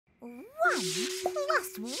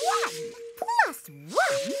plus 1 plus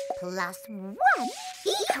 1 plus 1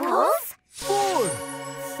 equals... 4.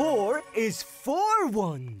 4 is 4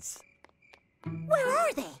 ones. Where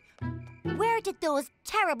are they? Where did those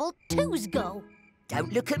terrible 2s go?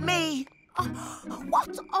 Don't look at me. Oh,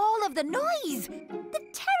 what's all of the noise? The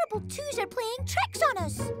terrible 2s are playing tricks on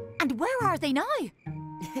us. And where are they now?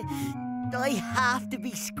 I have to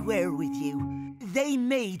be square with you. They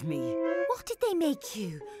made me. What did they make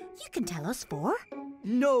you? You can tell us, 4.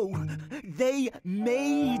 No, they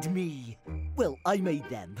made me. Well, I made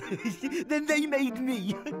them. Then they made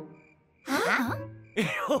me. Huh?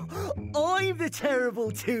 I'm the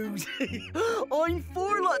terrible 2s. I'm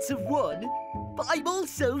 4 lots of 1, but I'm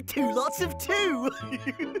also 2 lots of 2.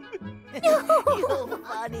 You're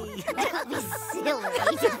funny. Don't be silly.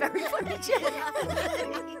 It's very funny, Jack.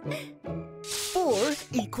 4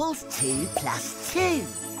 equals 2 plus 2.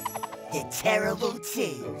 The terrible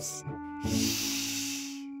 2s.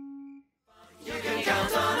 You can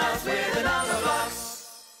count on us with a Numberblocks.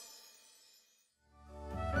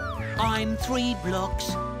 I'm 3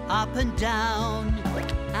 blocks up and down,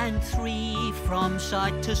 and 3 from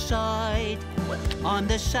side to side. I'm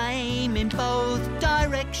the same in both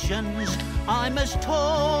directions. I'm as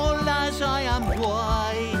tall as I am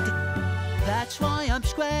wide. That's why I'm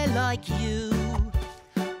square like you.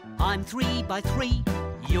 I'm 3 by 3,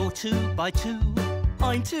 you're 2 by 2.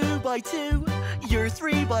 I'm 2 by 2, you're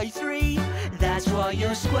 3 by 3. That's why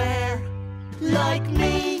you're square like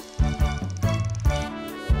me.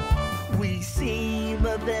 We seem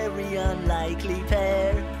a very unlikely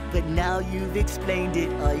pair, but now you've explained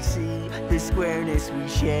it, I see the squareness we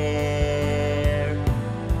share.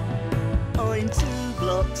 I'm 2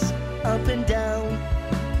 blocks up and down,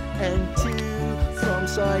 and 2 from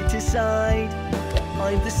side to side.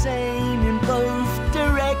 I'm the same in both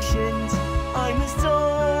directions. I'm as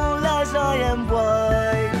tall as I am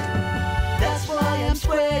wide. That's why I'm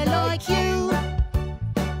square like you.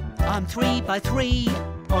 I'm 3 by 3.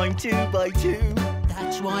 I'm 2 by 2.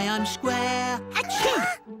 That's why I'm square. Achoo!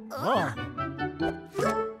 Oh.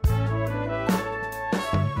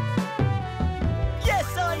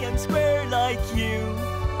 Yes, I am square like you.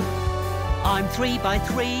 I'm 3 by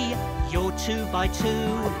 3. You're 2 by 2.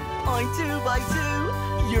 I'm 2 by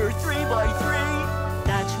 2. You're 3 by 3.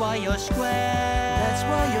 That's why you're square. That's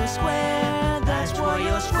why you're square. That's why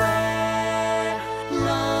you're square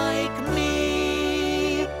like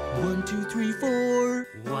me. 1, 2, 3, 4.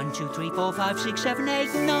 1, 2, 3, 4, 5, 6, 7,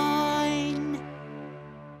 8, 9.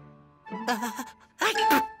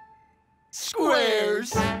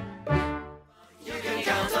 Squares. You can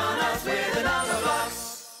count on us with a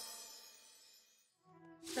Numberblocks.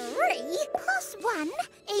 3 plus 1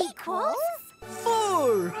 equals...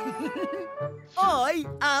 4. I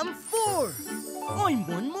am 4. I'm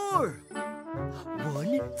 1 more.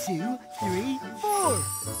 1, 2, 3, 4.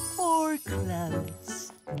 4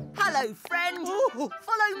 clouds. Hello, friend.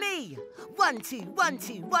 Follow me. 1, 2, 1,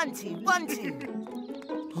 2, 1, 2, 1,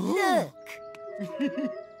 2. Look.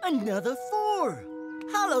 Another 4.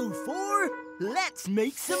 Hello, 4. Let's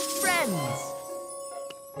make some friends.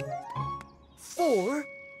 4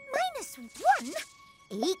 minus 1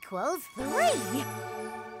 equals 3.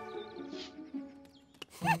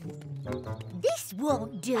 This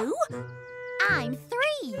won't do. I'm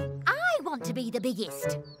 3. I want to be the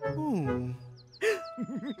biggest.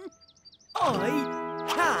 I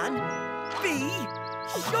can be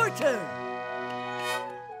shorter.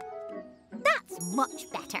 That's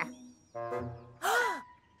much better.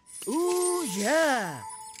 Ooh, yeah.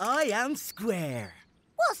 I am square.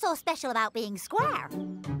 What's so special about being square?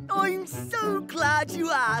 I'm so glad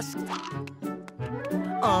you asked.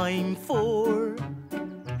 I'm 4.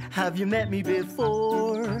 Have you met me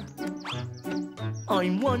before?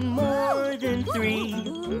 I'm 1 more than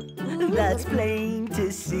 3. That's plain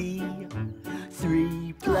to see.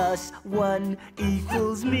 3 plus 1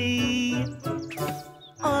 equals me.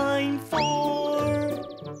 I'm 4.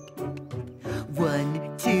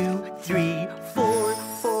 1, 2, 3, 4.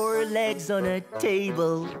 4 legs on a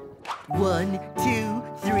table. 1, 2,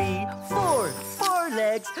 3, 4. 4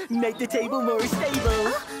 legs make the table more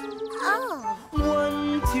stable. Oh.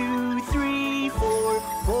 1, 2, 3, 4.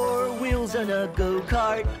 4 wheels on a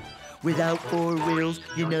go-kart. Without 4 wheels,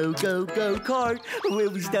 you know go-kart. We'll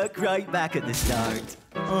be stuck right back at the start.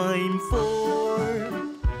 I'm 4.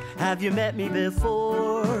 Have you met me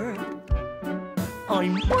before?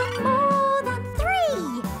 I'm 1 more than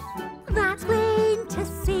 3. That's plain to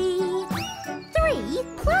see. 3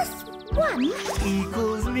 plus 1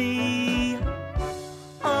 equals me.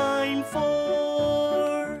 I'm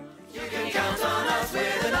 4. You can count on us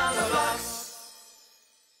with a Numberblocks.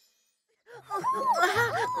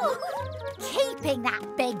 Keeping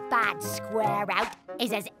that big bad square out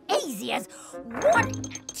is as easy as 1,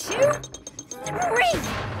 2, 3.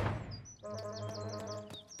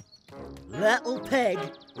 Little pig,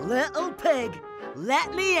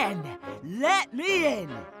 let me in, let me in.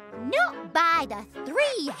 Not by the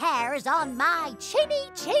 3 hairs on my chinny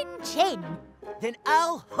chin chin. Then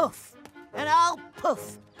I'll huff, and I'll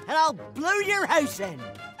puff, and I'll blow your house in.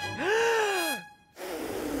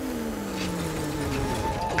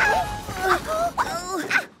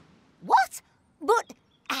 What? But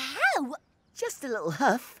how? Just a little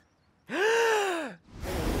huff. Hey!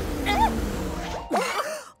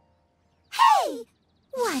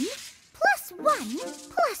 1 plus 1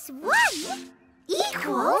 plus 1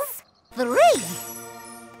 equals 3.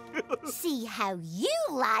 See how you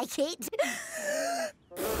like it.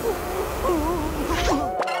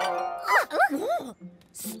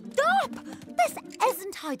 Stop! This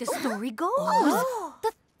isn't how the story goes.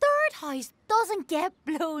 The third house doesn't get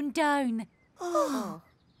blown down. 1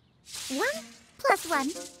 plus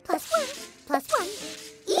 1 plus 1 plus 1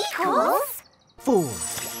 equals 4.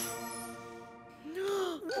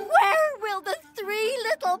 Where will the 3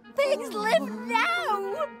 little pigs live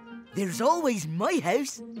now? There's always my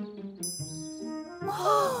house.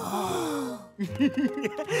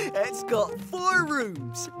 It's got 4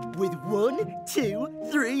 rooms with 1, 2,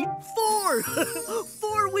 3, 4.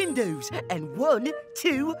 4 windows and 1,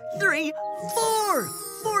 2, 3, 4.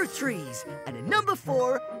 4 trees and a number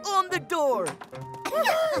 4 on the door.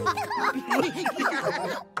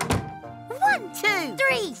 1, 2,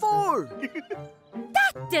 3, 4.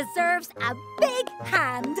 That deserves a big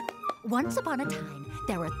hand. Once upon a time,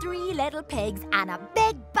 there were 3 little pigs and a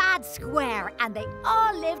big bad square, and they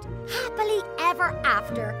all lived happily ever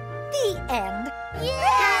after. The end.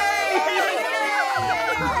 Yay!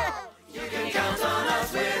 You can count on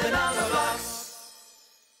us with the Numberblocks.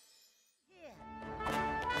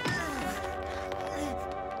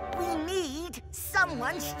 We need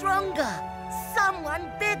someone stronger,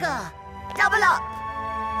 someone bigger. Double up.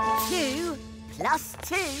 2 plus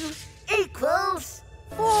 2 equals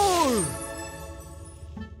 4.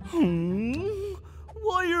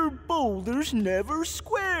 Why are boulders never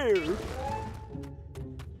square?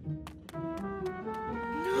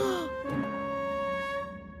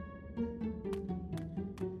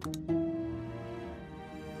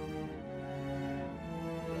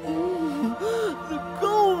 The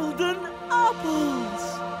golden apples!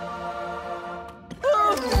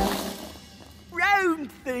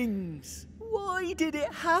 Round things! Why did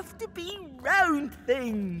it have to be round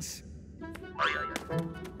things?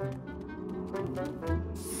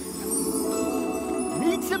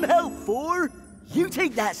 Need some help, 4? You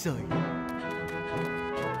take that side.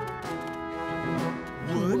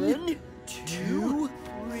 1, 2,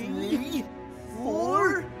 3,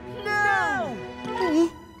 4, now!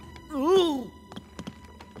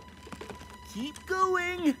 Keep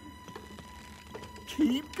going.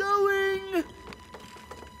 Keep going.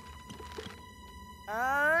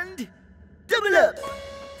 And double up.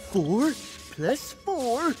 4 plus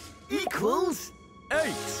 4 equals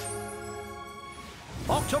 8.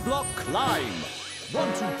 Octoblock climb.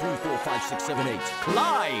 1, 2, 3, 4, 5, 6, 7, 8.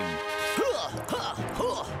 Climb.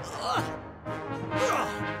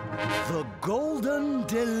 The golden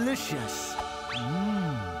delicious.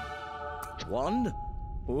 1.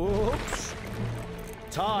 Oops.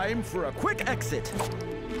 Time for a quick exit.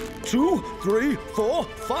 2, 3, 4,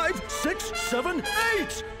 5, 6, 7,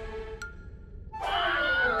 8.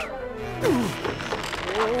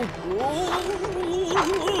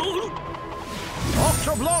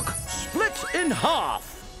 Octoblock split in half.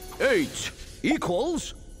 8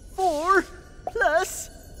 equals 4 plus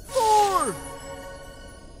 4.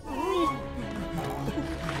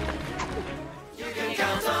 You can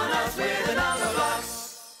count on us with the Numberblocks.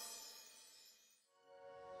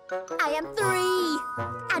 I am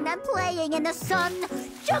 3, and I'm playing in the sun.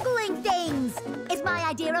 Juggling things is my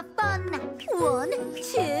idea of fun. 1,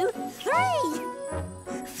 2, 3.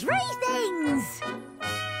 3 things.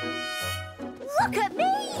 Look at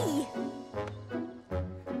me.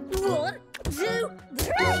 1, 2,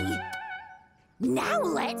 3. Now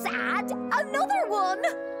let's add another one.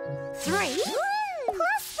 3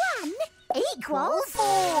 plus 1 equals 4.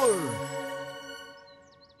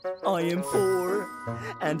 I am 4,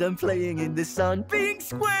 and I'm playing in the sun. Being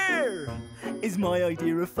square is my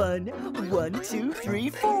idea of fun. 1, 2, 3,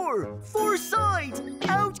 4. 4 sides.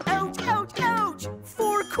 Ouch, ouch, ouch, ouch.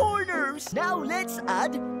 4 corners. Now let's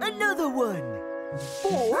add another one.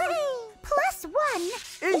 4 plus 1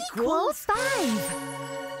 equals 5.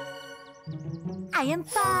 I am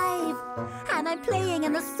 5, and I'm playing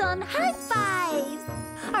in the sun. High fives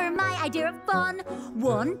are my idea of fun.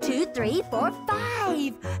 1, 2, 3, 4,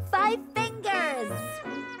 5. 5 fingers.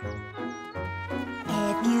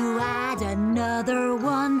 If you add another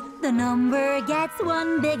 1, the number gets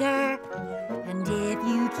 1 bigger. And if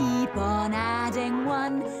you keep on adding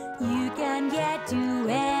 1, you can get to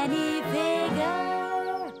any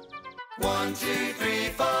figure. 1, 2, 3,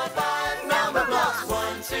 4, 5. Number blocks.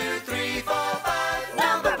 1, 2, 3, 4, 5.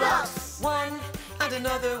 Number blocks. 1 and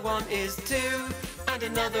another 1 is 2, and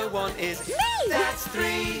another 1 is me. That's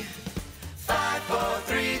 3. 5, 4,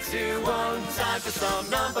 3, 2, 1. Time for some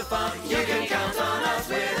number fun. You can count on us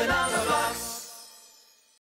with a number box.